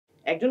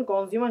একজন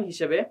কনজিউমার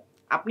হিসেবে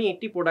আপনি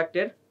একটি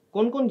প্রোডাক্টের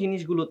কোন কোন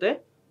জিনিসগুলোতে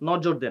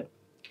নজর দেন?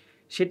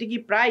 সেটি কি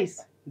প্রাইস,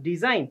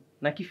 ডিজাইন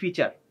নাকি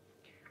ফিচার?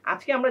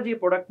 আজকে আমরা যে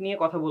প্রোডাক্ট নিয়ে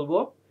কথা বলবো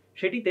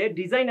সেটিতে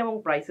ডিজাইন এবং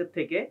প্রাইসের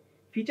থেকে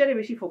ফিচারে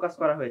বেশি ফোকাস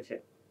করা হয়েছে।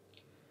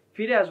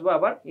 ফিরে আসবো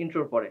আবার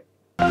ইন্ট্রোর পরে।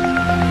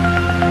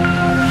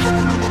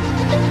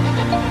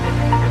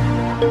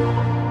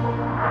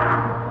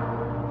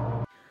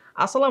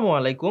 আসসালামু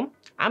আলাইকুম,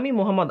 আমি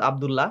মোহাম্মদ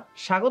আবদুল্লাহ।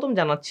 স্বাগতম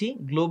জানাচ্ছি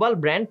গ্লোবাল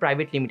ব্র্যান্ড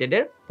প্রাইভেট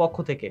লিমিটেডের পক্ষ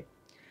থেকে।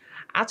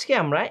 আজকে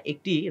আমরা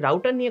একটি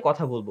রাউটার নিয়ে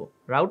কথা বলবো।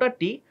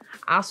 রাউটারটি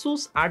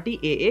ASUS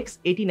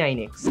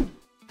RTAX89X।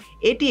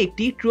 এটি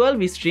একটি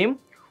 12 stream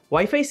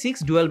wifi 6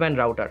 dual band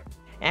router.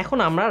 এখন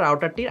আমরা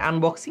রাউটারটির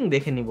আনবক্সিং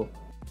দেখে নিব।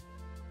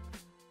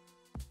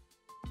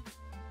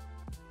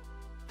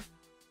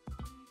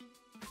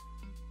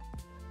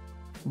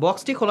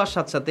 বক্সটি খোলার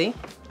সাথে সাথেই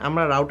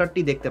আমরা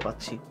রাউটারটি দেখতে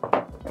পাচ্ছি।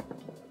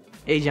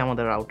 এই যে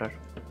আমাদের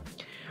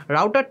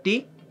রাউটারটি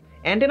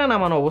অ্যান্টেনা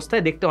নামানো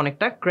অবস্থায় দেখতে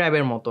অনেকটা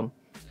ক্র্যাবের মতন।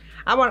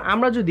 আবার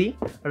আমরা যদি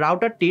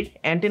রাউটারটির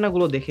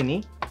অ্যান্টেনাগুলো দেখে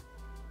নিই,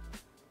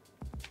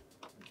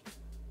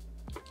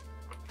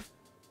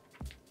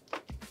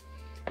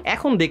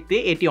 এখন দেখতে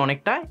এটি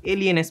অনেকটা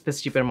এলিয়েন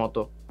স্পেসশিপের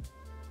মতো।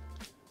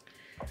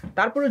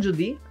 তারপরে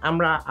যদি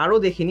আমরা আরও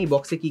দেখে নিই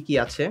বক্সে কি কি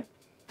আছে,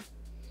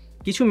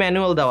 কিছু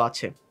ম্যানুয়াল দেওয়া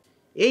আছে।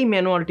 এই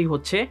ম্যানুয়ালটি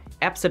হচ্ছে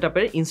অ্যাপ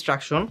সেটআপের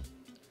ইনস্ট্রাকশন।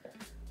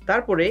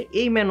 তারপরে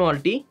এই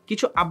ম্যানুয়ালটি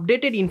কিছু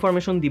আপডেটেড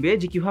ইনফরমেশন দিবে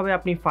যে কীভাবে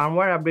আপনি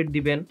ফার্মওয়্যার আপডেট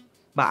দিবেন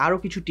বা আরও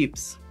কিছু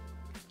টিপস।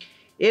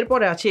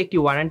 এরপরে আছে একটি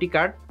ওয়ারেন্টি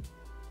কার্ড,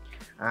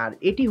 আর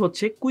এটি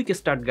হচ্ছে কুইক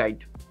স্টার্ট গাইড।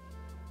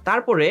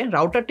 তারপরে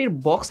রাউটারটির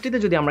বক্সটিতে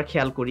যদি আমরা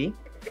খেয়াল করি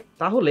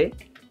তাহলে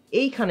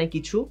এইখানে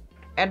কিছু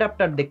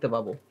অ্যাডাপ্টার দেখতে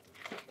পাবো।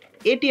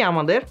 এটি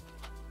আমাদের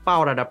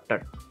পাওয়ার অ্যাডাপ্টার,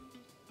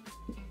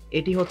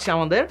 এটি হচ্ছে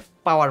আমাদের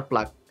পাওয়ার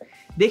প্লাগ।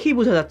 দেখেই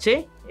বোঝা যাচ্ছে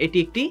এটি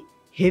একটি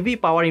হেভি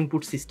পাওয়ার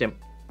ইনপুট সিস্টেম।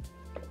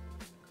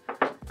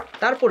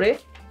 তারপরে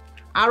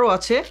আরও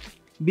আছে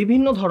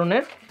বিভিন্ন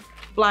ধরনের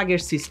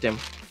প্লাগের সিস্টেম।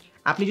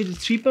 আপনি যদি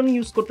 3 পিন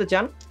ইউজ করতে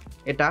চান,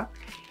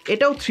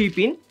 এটাও 3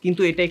 পিন,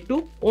 কিন্তু এটা একটু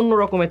অন্য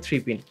রকমের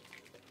 3 পিন।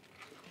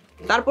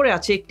 তারপরে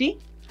আছে একটি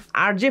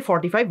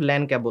RJ45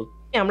 ল্যান কেবল।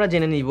 আমরা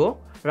জেনে নিব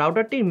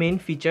রাউটারটির মেইন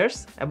ফিচার্স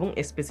এবং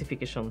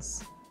স্পেসিফিকেশনস।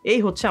 এই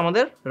হচ্ছে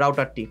আমাদের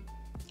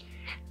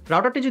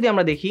রাউটারটি যদি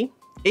আমরা দেখি,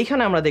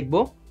 এইখানে আমরা দেখব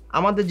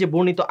আমাদের যে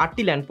বর্ণিত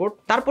 8টি ল্যান পোর্ট।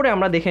 তারপরে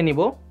আমরা দেখে নিব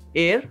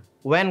এর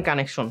ওয়ান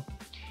কানেকশন।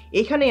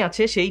 এইখানেই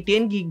আছে সেই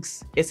 10 গিগস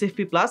SFP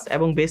প্লাস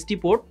এবং বেসটি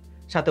পোর্ট,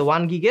 সাথে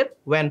 1 গিগের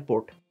ওয়ান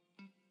পোর্ট।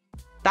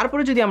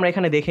 তারপরে যদি আমরা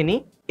এখানে দেখে নিই,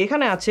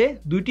 এখানে আছে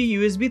দুইটি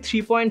USB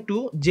 3.2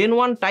 Gen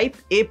 1 type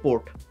A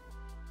port,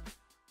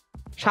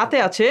 সাথে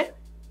আছে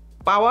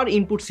পাওয়ার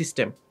ইনপুট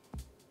সিস্টেম।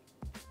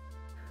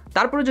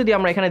 তারপরে যদি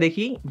আমরা এখানে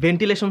দেখি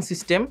ভেন্টিলেশন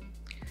সিস্টেম।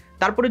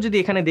 তারপরে যদি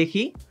এখানে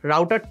দেখি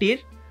রাউটারটির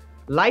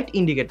লাইট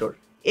ইন্ডিকেটর।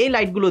 এই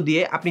লাইটগুলো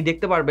দিয়ে আপনি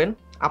দেখতে পারবেন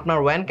আপনার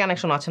ওয়ান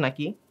কানেকশন আছে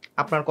নাকি,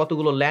 আপনার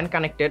কতগুলো ল্যান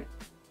কানেক্টেড,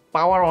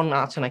 পাওয়ার অন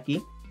আছে নাকি।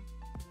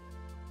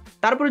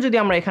 তারপরে যদি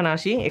আমরা এখানে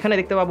আসি, এখানে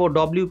দেখতে পাবো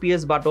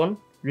WPS বাটন,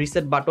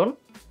 রিসেট বাটন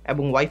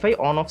এবং ওয়াইফাই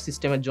অন অফ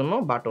সিস্টেমের জন্য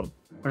বাটন।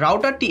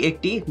 রাউটারটি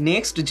একটি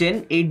next gen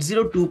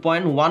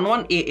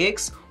 802.11ax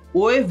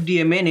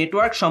OFDMA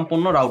network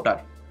সম্পন্ন রাউটার।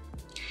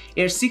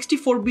 এর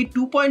 64 bit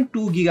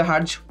 2.2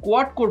 GHz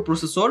quad core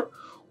processor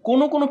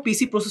কোনো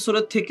পিসি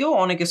প্রসেসরের থেকেও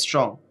অনেক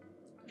strong.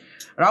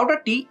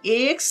 রাউটারটি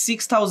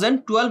AX6000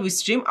 12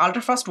 stream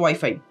ultrafast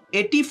wifi.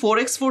 এটি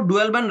 4x4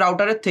 ডুয়াল ব্যান্ড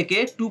রাউটারের থেকে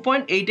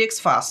 2.8x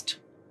ফাস্ট।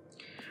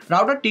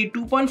 রাউটারটি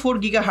 2.4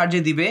 GHz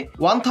দিবে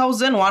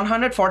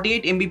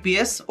 1148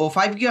 Mbps ও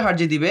 5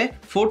 GHz দিবে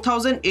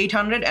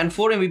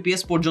 4804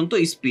 Mbps পর্যন্ত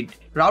স্পিড।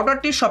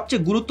 রাউটারটির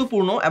সবচেয়ে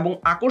গুরুত্বপূর্ণ এবং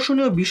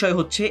আকর্ষণীয় বিষয়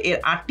হচ্ছে এর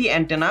 8টি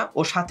অ্যান্টেনা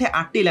ও সাথে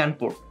 8টি ল্যান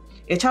পোর্ট।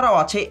 এছাড়াও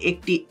আছে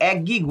একটি 1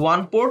 গিগ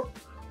ওয়ান পোর্ট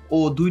ও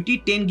দুইটি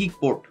 10 গিগ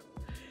পোর্ট।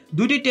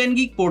 দুইটি 10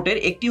 গিগ পোর্টের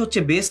একটি হচ্ছে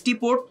বেসটি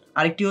পোর্ট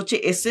আর একটি হচ্ছে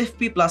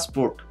SFP plus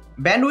port.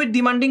 Bandwidth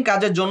demanding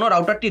কাজের জন্য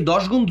রাউটারটি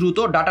 10 গুণ দ্রুত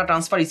ডাটা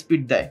ট্রান্সফার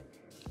স্পিড দেয়।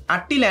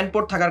 8টি ল্যান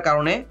পোর্ট থাকার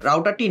কারণে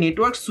রাউটারটি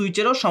নেটওয়ার্ক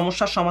সুইচেরও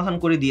সমস্যার সমাধান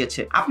করে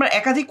দিয়েছে। আপনার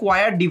একাধিক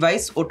ওয়্যার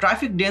ডিভাইস ও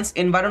ট্রাফিক ডেন্স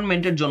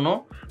এনভায়রনমেন্টের জন্য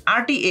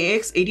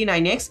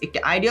RTAX89X একটি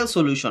ideal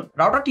solution.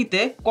 রাউটারটিতে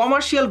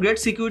commercial grade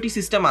security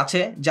system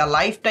আছে যা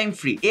life time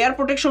free. Air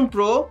protection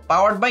pro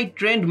powered by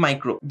trend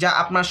micro, যা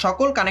আপনার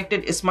সকল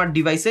কানেক্টেড স্মার্ট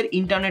ডিভাইসের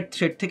ইন্টারনেট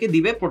থ্রেট থেকে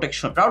দিবে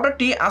protection.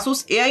 রাউটারটি ASUS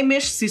AI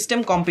Mesh system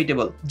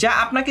compatible, যা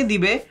আপনাকে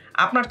দিবে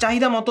আপনার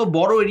চাহিদা মতো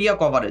বড় এরিয়া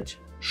কভারেজ।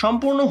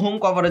 সম্পূর্ণ হোম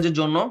কভারেজের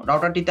জন্য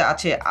রাউটারটিতে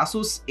আছে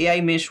ASUS AI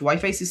Mesh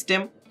wifi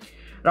system.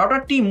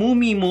 রাউটারটি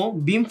MU-MIMO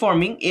বিম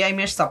forming AI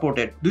Mesh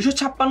supported.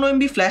 256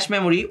 MB flash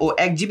memory ও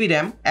 1 GB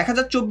র্যাম,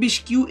 1024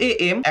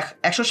 QAM,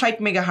 160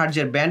 MHz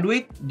এর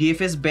bandwidth,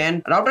 DFS band.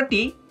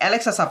 রাউটারটি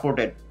Alexa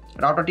supported.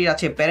 রাউটারটির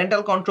আছে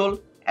parental control,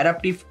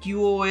 adaptive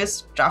QoS,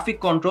 traffic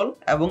control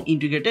এবং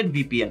integrated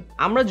VPN।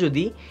 আমরা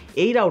যদি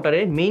এই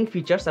রাউটারের main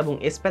features এবং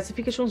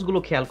স্পেসিফিকেশনসগুলো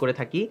খেয়াল করে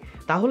থাকি,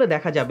 তাহলে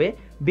দেখা যাবে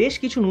বেশ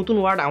কিছু নতুন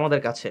ওয়ার্ড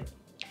আমাদের কাছে,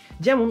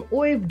 যেমন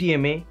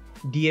OFDMA,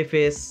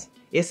 DFS,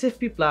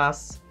 SFP+,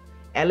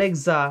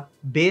 অ্যালেক্সা,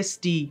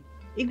 বেসটি।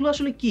 এগুলো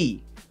আসলে কি?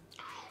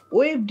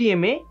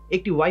 OFDMA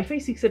একটি ওয়াইফাই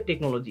 6 এর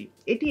টেকনোলজি,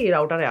 এটি এই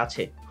রাউটারে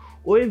আছে।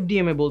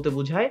 OFDMA বলতে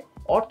বোঝায়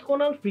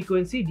orthogonal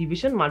frequency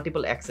division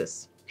multiple access.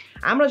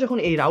 আমরা যখন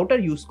এই রাউটার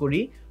ইউজ করি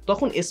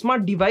তখন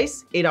স্মার্ট ডিভাইস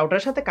এই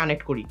রাউটারের সাথে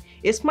কানেক্ট করি।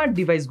 স্মার্ট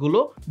ডিভাইসগুলো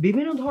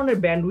বিভিন্ন ধরনের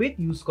ব্যান্ডউইথ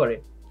ইউজ করে।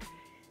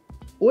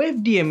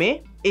 OFDMA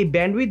এই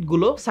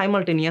ব্যান্ডউইথগুলো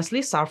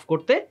সাইমালটেনিয়াসলি সার্ভ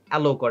করতে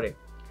অ্যালো করে।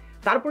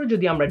 তারপরে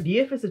যদি আমরা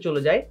DFS এ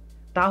চলে যাই,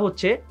 তা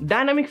হচ্ছে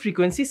ডাইনামিক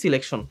ফ্রিকোয়েন্সি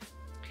সিলেকশন।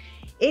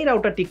 এই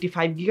রাউটারটি একটি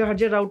 5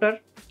 গিগাহার্টজের রাউটার।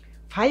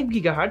 5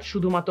 গিগাহার্টজ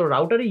শুধুমাত্র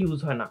রাউটারে ইউজ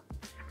হয় না,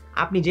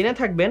 আপনি জেনে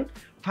থাকবেন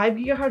 5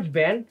 gigahertz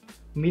band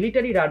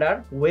military radar,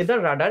 weather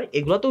radar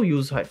এগুলোতেও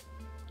use হয়।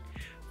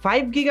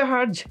 5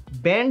 গিগাহার্টজ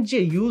ব্যান্ড যে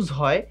ইউজ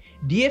হয়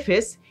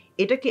DFS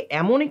এটাকে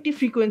এমন একটি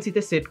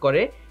ফ্রিকোয়েন্সিতে সেট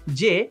করে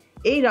যে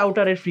এই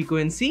রাউটারের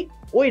ফ্রিকোয়েন্সি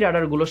ওই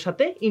রাডারগুলোর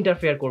সাথে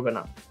ইন্টারফেয়ার করবে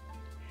না।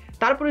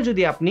 তারপরে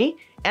যদি আপনি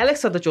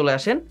অ্যালেক্সাতে চলে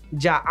আসেন,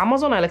 যা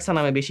আমাজন অ্যালেক্সা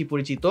নামে বেশি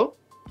পরিচিত,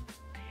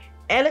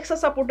 অ্যালেক্সা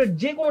সাপোর্টেড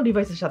যে কোনো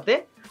ডিভাইসের সাথে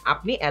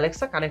আপনি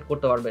অ্যালেক্সা কানেক্ট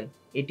করতে পারবেন।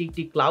 এটি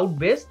একটি cloud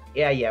based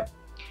AI app.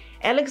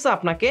 Alexa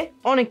আপনাকে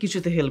অনেক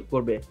কিছুতে হেল্প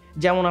করবে,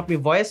 যেমন আপনি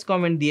ভয়েস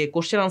কমেন্ট দিয়ে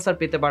কোশ্চেন আনসার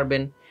পেতে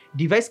পারবেন,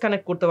 ডিভাইস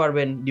কানেক্ট করতে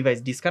পারবেন, ডিভাইস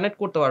ডিসকানেক্ট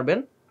করতে পারবেন,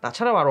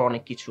 তাছাড়াও আরও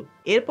অনেক কিছু।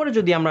 এরপরে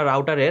যদি আমরা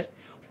রাউটারের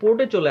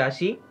পোর্টে চলে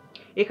আসি,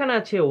 এখানে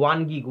আছে 1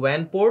 gig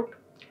WAN port,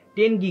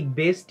 10 gig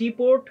base টি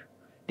পোর্ট,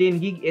 10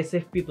 gig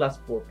SFP+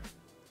 পোর্ট।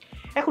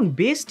 এখন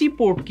বেস টি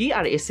পোর্ট কি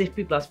আর SFP+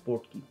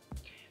 পোর্ট কি?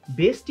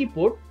 বেস টি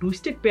পোর্ট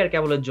টুইস্টেড পেয়ার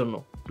কেবলের জন্য।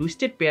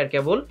 Twisted pair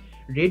cable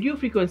radio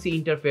frequency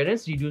interference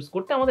reduce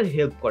করতে আমাদের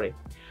হেল্প করে।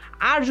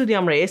 আর যদি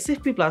আমরা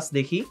SFP+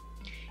 দেখি,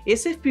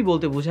 SFP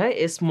বলতে বোঝায়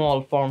স্মল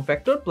ফর্ম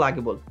ফ্যাক্টর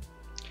প্লাগেবল।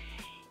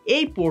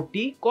 এই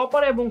পোর্টটি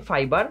কপার এবং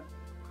ফাইবার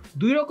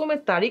দুই রকমের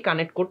তারই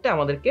কানেক্ট করতে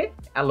আমাদেরকে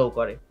অ্যালাউ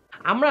করে।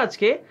 আমরা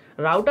আজকে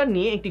রাউটার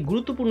নিয়ে একটি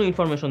গুরুত্বপূর্ণ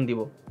ইনফরমেশন দিব।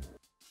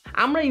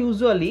 আমরা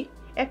ইউজুয়ালি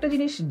একটা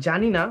জিনিস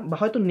জানি না বা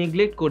হয়তো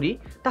নেগলেক্ট করি,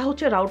 তা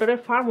হচ্ছে রাউটারের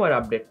ফার্মওয়্যার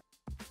আপডেট।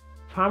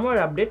 ফার্মওয়্যার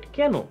আপডেট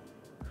কেন?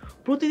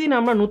 প্রতিদিন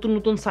আমরা নতুন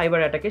নতুন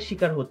সাইবার অ্যাটাকের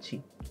শিকার হচ্ছি।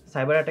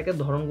 সাইবার অ্যাটাকের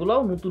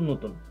ধরনগুলোও নতুন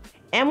নতুন।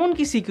 এমন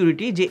কি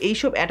সিকিউরিটি যে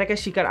এইসব অ্যাটাকের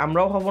শিকার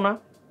আমরাও হব না?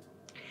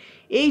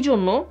 এই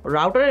জন্য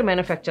রাউটারের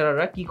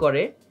ম্যানুফ্যাকচারাররা কি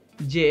করে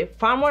যে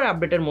ফার্মওয়্যার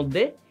আপডেটের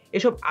মধ্যে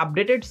এসব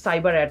আপডেটেড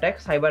সাইবার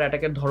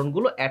অ্যাটাকের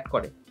ধরনগুলো অ্যাড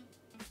করে।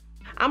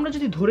 আমরা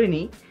যদি ধরে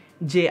নিই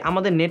যে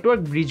আমাদের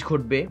নেটওয়ার্ক ব্রিজ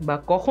ঘটবে বা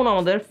কখন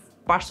আমাদের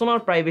পার্সোনাল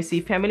প্রাইভেসি,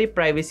 ফ্যামিলি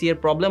প্রাইভেসি এর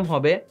প্রবলেম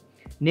হবে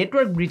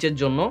নেটওয়ার্ক ব্রিচের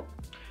জন্য,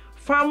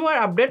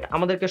 ফার্মওয়্যার আপডেট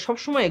আমাদেরকে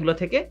সবসময় এগুলো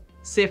থেকে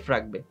সেফ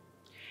রাখবে।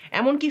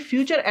 এমনকি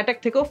ফিউচার অ্যাটাক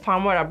থেকেও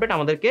ফার্মওয়্যার আপডেট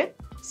আমাদেরকে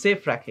সেফ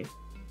রাখে।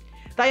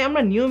 তাই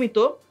আমরা নিয়মিত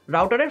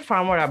রাউটারের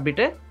ফার্মওয়্যার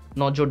আপডেটে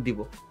নজর দিব।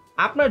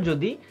 আপনার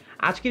যদি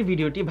আজকের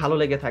ভিডিওটি ভালো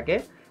লেগে থাকে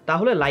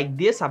তাহলে লাইক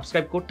দিয়ে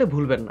সাবস্ক্রাইব করতে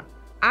ভুলবেন না।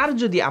 আর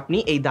যদি আপনি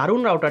এই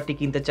দারুণ রাউটারটি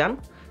কিনতে চান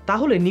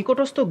তাহলে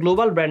নিকটস্থ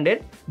গ্লোবাল ব্র্যান্ডের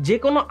যে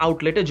কোনো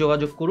আউটলেটে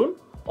যোগাযোগ করুন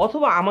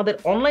অথবা আমাদের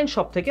অনলাইন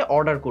শপ থেকে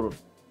অর্ডার করুন।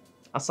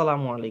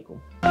 আসসালামু আলাইকুম।